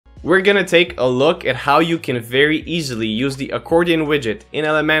we're gonna take a look at how you can very easily use the accordion widget in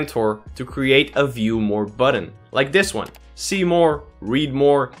Elementor to create a view more button, like this one. See more, read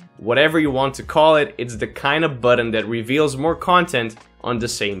more, whatever you want to call it, it's the kind of button that reveals more content on the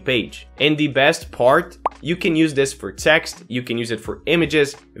same page. And the best part, you can use this for text, you can use it for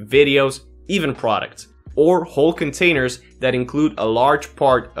images, videos, even products, or whole containers that include a large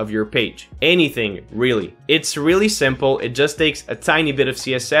part of your page. Anything, really. It's really simple, it just takes a tiny bit of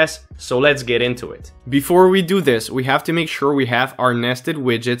CSS, so let's get into it. Before we do this, we have to make sure we have our nested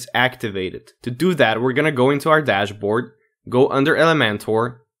widgets activated. To do that, we're gonna go into our dashboard, go under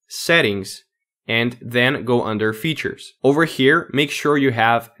Elementor, Settings, and then go under Features. Over here, make sure you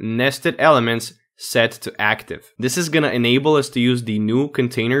have nested elements set to active. This is gonna enable us to use the new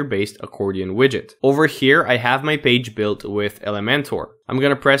container-based accordion widget. Over here, I have my page built with Elementor. I'm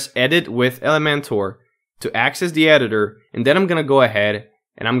gonna press Edit with Elementor to access the editor, and then I'm gonna go ahead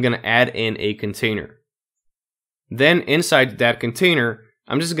and I'm gonna add in a container. Then inside that container,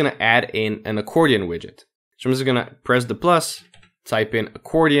 I'm just gonna add in an accordion widget. So I'm just gonna press the plus, type in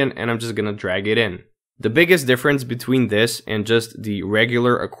accordion, and I'm just gonna drag it in. The biggest difference between this and just the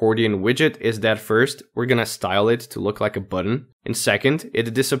regular accordion widget is that first, we're gonna style it to look like a button, and second,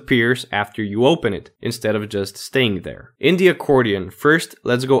 it disappears after you open it, instead of just staying there. In the accordion, first,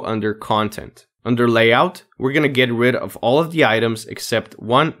 let's go under Content. Under Layout, we're gonna get rid of all of the items except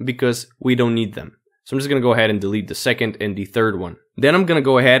one because we don't need them. So I'm just gonna go ahead and delete the second and the third one. Then I'm gonna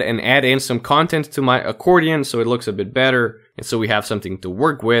go ahead and add in some content to my accordion so it looks a bit better and so we have something to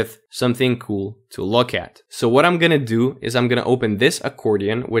work with, something cool to look at. So what I'm gonna do is I'm gonna open this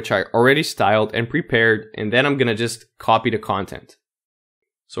accordion, which I already styled and prepared, and then I'm gonna just copy the content.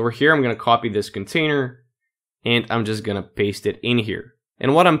 So over here, I'm gonna copy this container and I'm just gonna paste it in here.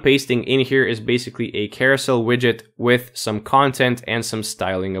 And what I'm pasting in here is basically a carousel widget with some content and some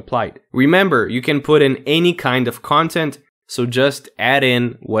styling applied. Remember, you can put in any kind of content, so just add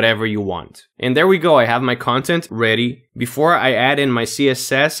in whatever you want. And there we go, I have my content ready. Before I add in my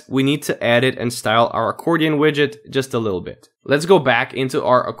CSS, we need to edit and style our accordion widget just a little bit. Let's go back into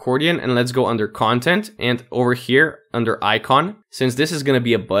our accordion and let's go under Content, and over here under Icon, since this is gonna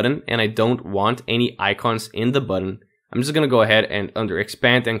be a button and I don't want any icons in the button, I'm just gonna go ahead and under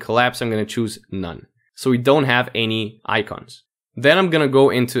Expand and Collapse, I'm gonna choose None. So we don't have any icons. Then I'm gonna go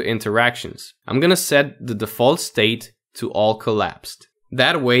into Interactions. I'm gonna set the default state to All Collapsed.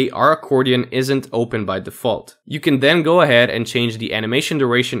 That way, our accordion isn't open by default. You can then go ahead and change the animation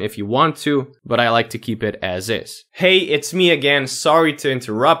duration if you want to, but I like to keep it as is. Hey, it's me again, sorry to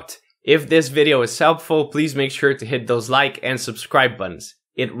interrupt. If this video is helpful, please make sure to hit those like and subscribe buttons.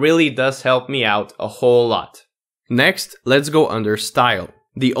 It really does help me out a whole lot. Next, let's go under Style.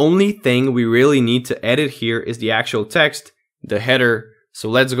 The only thing we really need to edit here is the actual text, the header, so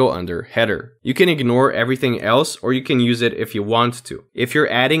let's go under Header. You can ignore everything else or you can use it if you want to. If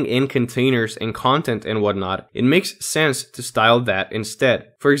you're adding in containers and content and whatnot, it makes sense to style that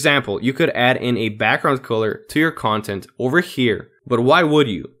instead. For example, you could add in a background color to your content over here, but why would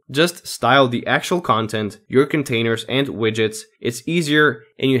you? Just style the actual content, your containers and widgets. It's easier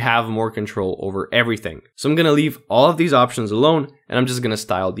and you have more control over everything. So I'm gonna leave all of these options alone and I'm just gonna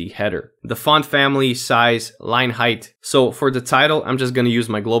style the header. The font family, size, line height. So for the title, I'm just gonna use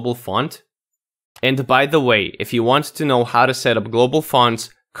my global font. And by the way, if you want to know how to set up global fonts,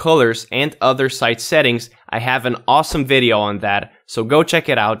 colors, and other site settings, I have an awesome video on that, so go check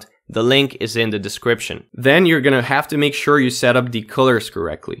it out. The link is in the description. Then you're gonna have to make sure you set up the colors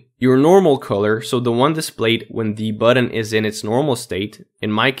correctly. Your normal color, so the one displayed when the button is in its normal state,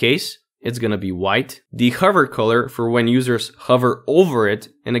 in my case, it's gonna be white. The hover color for when users hover over it,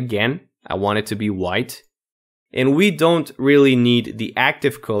 and again, I want it to be white. And we don't really need the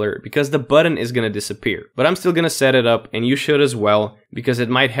active color because the button is gonna disappear. But I'm still gonna set it up and you should as well because it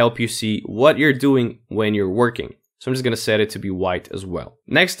might help you see what you're doing when you're working. So I'm just gonna set it to be white as well.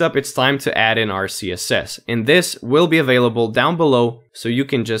 Next up, it's time to add in our CSS. And this will be available down below, so you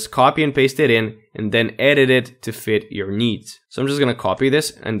can just copy and paste it in and then edit it to fit your needs. So I'm just gonna copy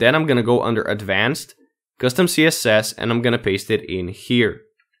this and then I'm gonna go under Advanced, Custom CSS, and I'm gonna paste it in here.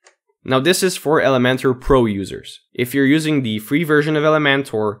 Now this is for Elementor Pro users. If you're using the free version of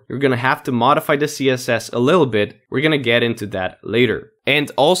Elementor, you're gonna have to modify the CSS a little bit. We're gonna get into that later.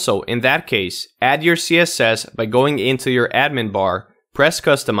 And also, in that case, add your CSS by going into your admin bar, press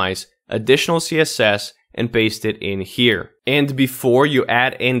Customize, Additional CSS, and paste it in here. And before you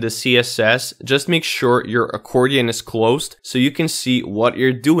add in the CSS, just make sure your accordion is closed so you can see what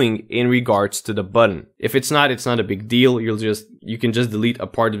you're doing in regards to the button. If it's not a big deal. You can just delete a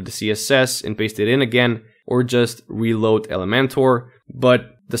part of the CSS and paste it in again, or just reload Elementor.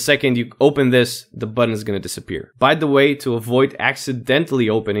 But The second you open this, the button is going to disappear. By the way, to avoid accidentally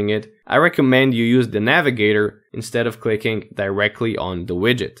opening it, I recommend you use the navigator instead of clicking directly on the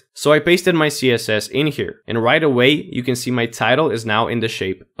widget. So I pasted my CSS in here, and right away you can see my title is now in the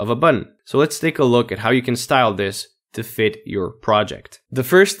shape of a button. So let's take a look at how you can style this to fit your project. The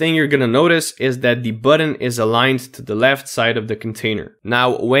first thing you're gonna notice is that the button is aligned to the left side of the container.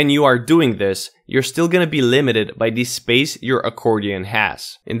 Now, when you are doing this, you're still gonna be limited by the space your accordion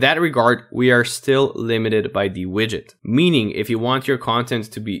has. In that regard, we are still limited by the widget. Meaning, if you want your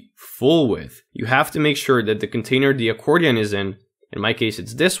content to be full width, you have to make sure that the container the accordion is in my case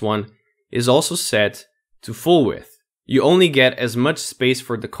it's this one, is also set to full width. You only get as much space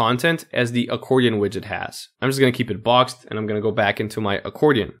for the content as the accordion widget has. I'm just going to keep it boxed and I'm going to go back into my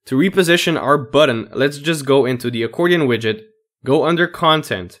accordion. To reposition our button, let's just go into the accordion widget, go under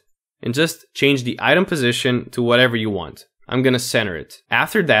content, and just change the item position to whatever you want. I'm going to center it.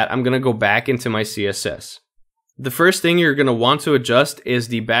 After that, I'm going to go back into my CSS. The first thing you're going to want to adjust is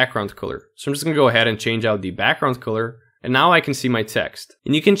the background color. So I'm just going to go ahead and change out the background color. And now I can see my text.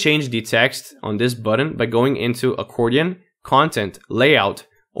 And you can change the text on this button by going into accordion, content, layout,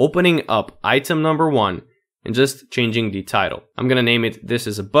 opening up item number 1, and just changing the title. I'm gonna name it "This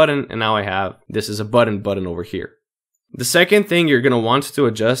is a button," and now I have "This is a button" over here. The second thing you're gonna want to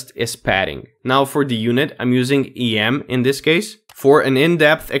adjust is padding. Now for the unit, I'm using EM in this case. For an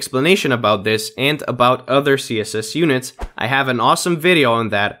in-depth explanation about this and about other CSS units, I have an awesome video on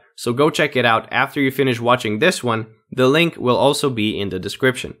that, so go check it out after you finish watching this one. The link will also be in the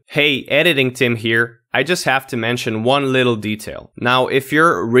description. Hey, Editing Tim here. I just have to mention one little detail. Now, if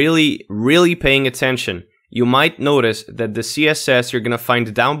you're really paying attention, you might notice that the CSS you're gonna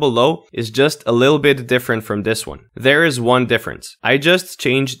find down below is just a little bit different from this one. There is one difference. I just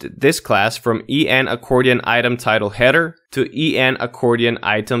changed this class from EN accordion item title header to EN accordion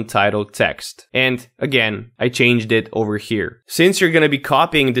item title text. And again, I changed it over here. Since you're gonna be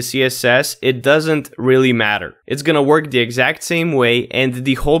copying the CSS, it doesn't really matter. It's gonna work the exact same way and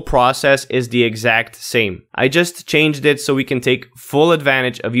the whole process is the exact same. I just changed it so we can take full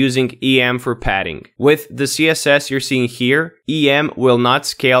advantage of using EM for padding. With the CSS you're seeing here, EM will not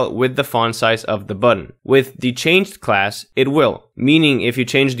scale with the font size of the button. With the changed class, it will. Meaning if you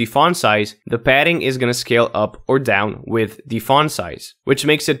change the font size, the padding is gonna scale up or down with the font size, which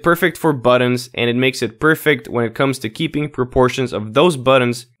makes it perfect for buttons and it makes it perfect when it comes to keeping proportions of those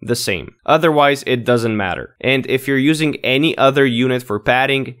buttons the same. Otherwise, it doesn't matter. And if you're using any other unit for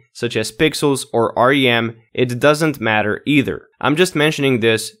padding, such as pixels or REM, it doesn't matter either. I'm just mentioning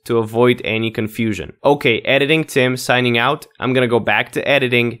this to avoid any confusion. Okay, Editing Tim signing out. I'm gonna go back to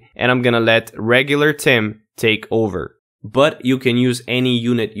editing and I'm gonna let regular Tim take over. But you can use any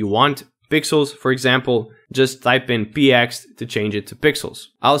unit you want. Pixels, for example, just type in px to change it to pixels.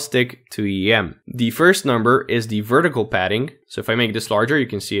 I'll stick to EM. The first number is the vertical padding. So if I make this larger, you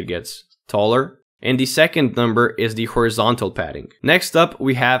can see it gets taller. And the second number is the horizontal padding. Next up,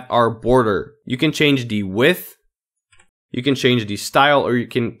 we have our border. You can change the width, you can change the style, or you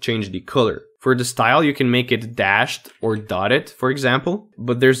can change the color. For the style, you can make it dashed or dotted, for example,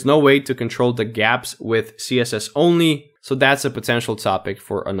 but there's no way to control the gaps with CSS only, so that's a potential topic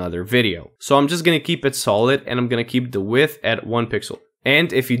for another video. So I'm just gonna keep it solid and I'm gonna keep the width at 1 pixel.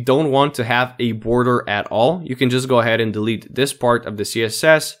 And if you don't want to have a border at all, you can just go ahead and delete this part of the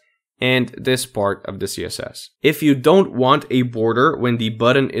CSS and this part of the CSS. If you don't want a border when the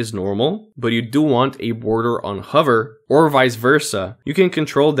button is normal, but you do want a border on hover, or vice versa, you can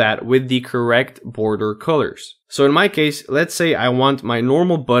control that with the correct border colors. So in my case, let's say I want my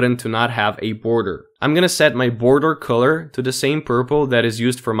normal button to not have a border. I'm gonna set my border color to the same purple that is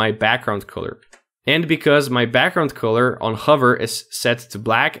used for my background color. And because my background color on hover is set to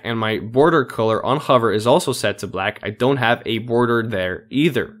black and my border color on hover is also set to black, I don't have a border there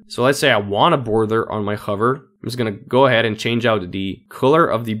either. So let's say I want a border on my hover. I'm just gonna go ahead and change out the color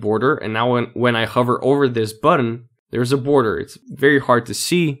of the border. And now when I hover over this button, there's a border. It's very hard to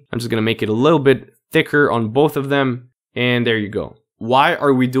see. I'm just gonna make it a little bit thicker on both of them. And there you go. Why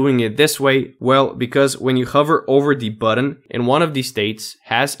are we doing it this way? Well, because when you hover over the button and one of the states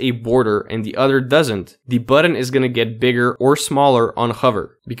has a border and the other doesn't, the button is going to get bigger or smaller on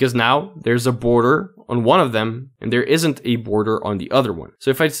hover because now there's a border on one of them and there isn't a border on the other one.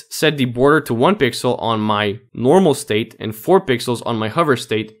 So if I set the border to 1 pixel on my normal state and 4 pixels on my hover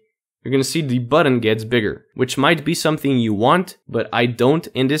state, you're going to see the button gets bigger, which might be something you want, but I don't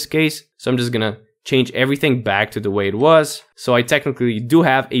in this case. So I'm just going to change everything back to the way it was. So I technically do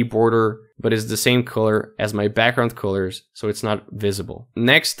have a border but it's the same color as my background colors, so it's not visible.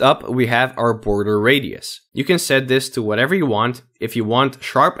 Next up, we have our border radius. You can set this to whatever you want. If you want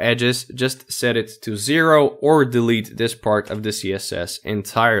sharp edges, just set it to 0 or delete this part of the CSS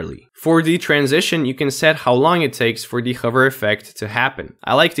entirely. For the transition, you can set how long it takes for the hover effect to happen.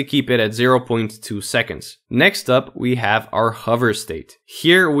 I like to keep it at 0.2 seconds. Next up, we have our hover state.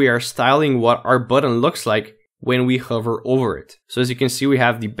 Here we are styling what our button looks like when we hover over it. So as you can see, we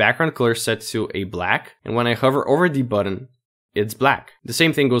have the background color set to a black, and when I hover over the button, it's black. The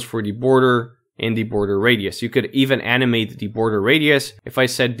same thing goes for the border and the border radius. You could even animate the border radius. If I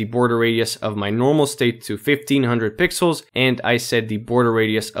set the border radius of my normal state to 1500 pixels and I set the border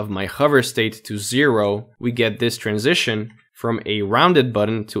radius of my hover state to 0, we get this transition from a rounded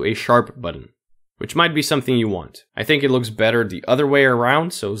button to a sharp button, which might be something you want. I think it looks better the other way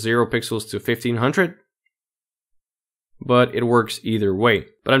around, so 0 pixels to 1500. But it works either way.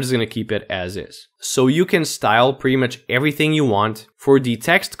 But I'm just gonna keep it as is. So you can style pretty much everything you want. For the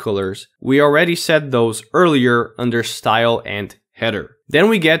text colors, we already set those earlier under style and header. Then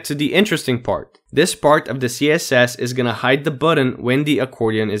we get to the interesting part. This part of the CSS is gonna hide the button when the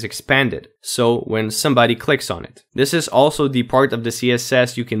accordion is expanded, so when somebody clicks on it. This is also the part of the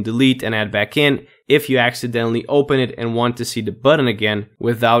CSS you can delete and add back in if you accidentally open it and want to see the button again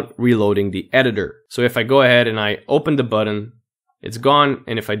without reloading the editor. So if I go ahead and I open the button, it's gone,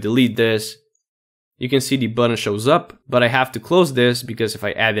 and if I delete this, you can see the button shows up, but I have to close this because if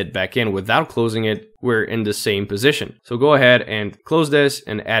I add it back in without closing it, we're in the same position. So go ahead and close this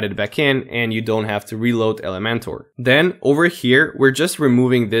and add it back in, and you don't have to reload Elementor. Then over here, we're just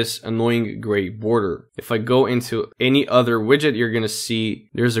removing this annoying gray border. If I go into any other widget, you're gonna see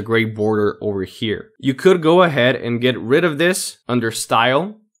there's a gray border over here. You could go ahead and get rid of this under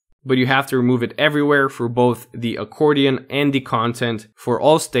style, but you have to remove it everywhere for both the accordion and the content for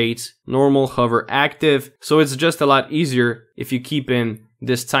all states, normal, hover, active. So it's just a lot easier if you keep in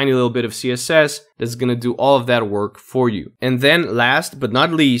this tiny little bit of CSS that's gonna do all of that work for you. And then last but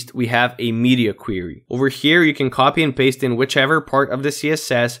not least, we have a media query. Over here, you can copy and paste in whichever part of the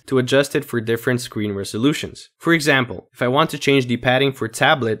CSS to adjust it for different screen resolutions. For example, if I want to change the padding for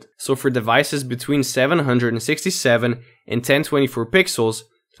tablet, so for devices between 767 and 1024 pixels,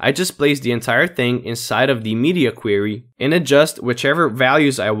 I just place the entire thing inside of the media query and adjust whichever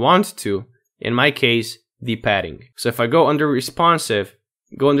values I want to, in my case, the padding. So if I go under responsive,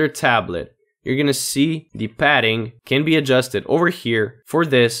 go under tablet, you're gonna see the padding can be adjusted over here for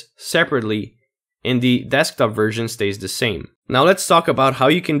this separately, and the desktop version stays the same. Now let's talk about how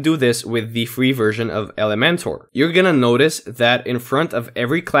you can do this with the free version of Elementor. You're gonna notice that in front of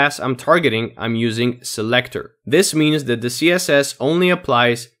every class I'm targeting, I'm using selector. This means that the CSS only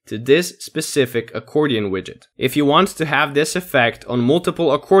applies to this specific accordion widget. If you want to have this effect on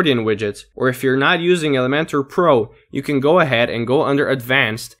multiple accordion widgets, or if you're not using Elementor Pro, you can go ahead and go under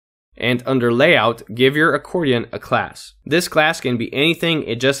advanced, and under layout, give your accordion a class. This class can be anything,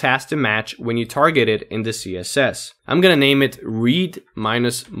 it just has to match when you target it in the CSS. I'm gonna name it read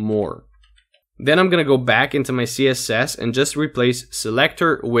minus more. Then I'm gonna go back into my CSS and just replace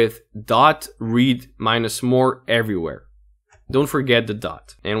selector with dot read minus more everywhere. Don't forget the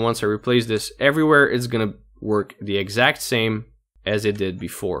dot. And once I replace this everywhere, it's gonna work the exact same as it did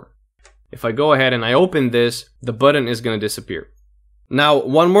before. If I go ahead and I open this, the button is gonna disappear. Now,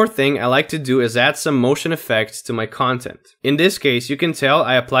 one more thing I like to do is add some motion effects to my content. In this case, you can tell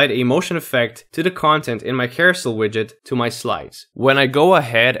I applied a motion effect to the content in my carousel widget to my slides. When I go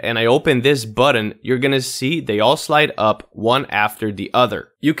ahead and I open this button, you're gonna see they all slide up one after the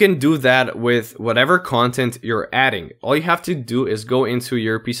other. You can do that with whatever content you're adding. All you have to do is go into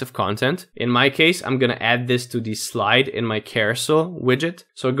your piece of content. In my case, I'm gonna add this to the slide in my carousel widget.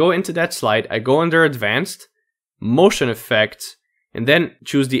 So I go into that slide, I go under advanced, motion effects, and then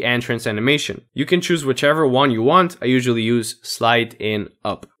choose the entrance animation. You can choose whichever one you want. I usually use slide in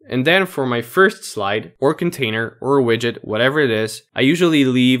up. And then for my first slide or container or widget, whatever it is, I usually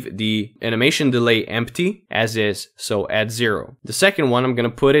leave the animation delay empty as is, so at 0. The second one, I'm gonna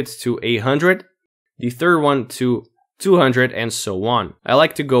put it to 100. The third one to 200, and so on. I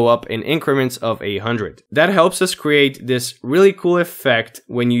like to go up in increments of 100. That helps us create this really cool effect.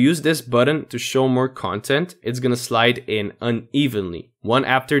 When you use this button to show more content, it's gonna slide in unevenly, one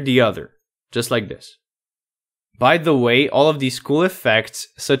after the other, just like this. By the way, all of these cool effects,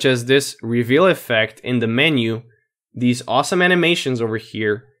 such as this reveal effect in the menu, these awesome animations over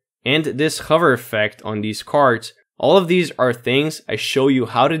here, and this hover effect on these cards, all of these are things I show you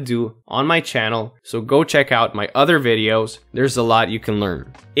how to do on my channel, so go check out my other videos. There's a lot you can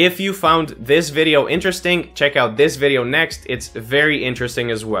learn. If you found this video interesting, check out this video next. It's very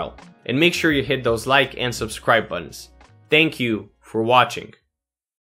interesting as well. and make sure you hit those like and subscribe buttons. Thank you for watching.